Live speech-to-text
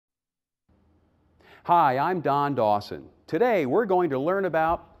Hi, I'm Don Dawson. Today we're going to learn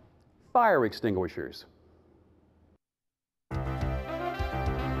about fire extinguishers.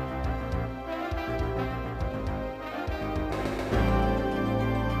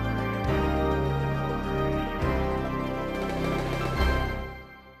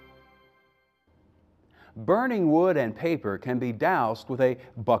 Burning wood and paper can be doused with a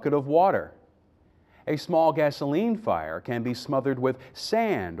bucket of water. A small gasoline fire can be smothered with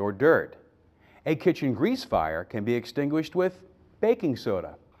sand or dirt. A kitchen grease fire can be extinguished with baking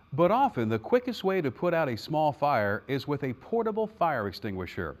soda. But often the quickest way to put out a small fire is with a portable fire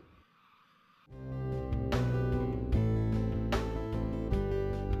extinguisher.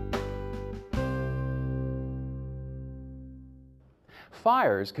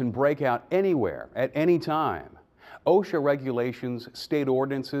 Fires can break out anywhere at any time. OSHA regulations, state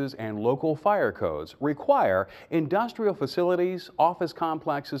ordinances, and local fire codes require industrial facilities, office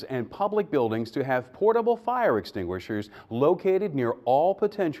complexes, and public buildings to have portable fire extinguishers located near all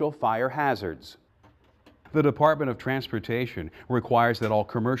potential fire hazards. The Department of Transportation requires that all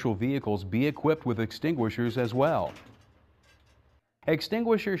commercial vehicles be equipped with extinguishers as well.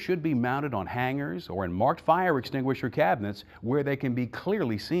 Extinguishers should be mounted on hangers or in marked fire extinguisher cabinets where they can be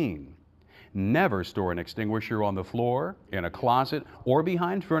clearly seen. Never store an extinguisher on the floor, in a closet, or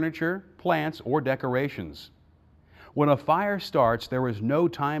behind furniture, plants, or decorations. When a fire starts, there is no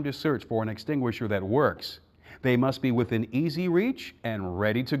time to search for an extinguisher that works. They must be within easy reach and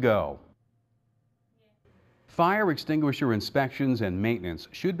ready to go. Fire extinguisher inspections and maintenance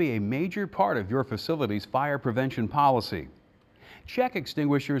should be a major part of your facility's fire prevention policy. Check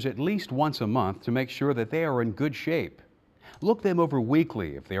extinguishers at least once a month to make sure that they are in good shape. Look them over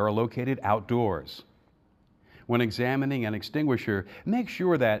weekly if they are located outdoors. When examining an extinguisher, make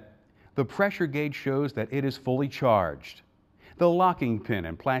sure that the pressure gauge shows that it is fully charged. The locking pin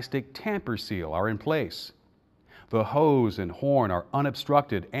and plastic tamper seal are in place. The hose and horn are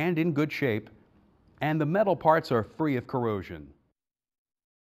unobstructed and in good shape, and the metal parts are free of corrosion.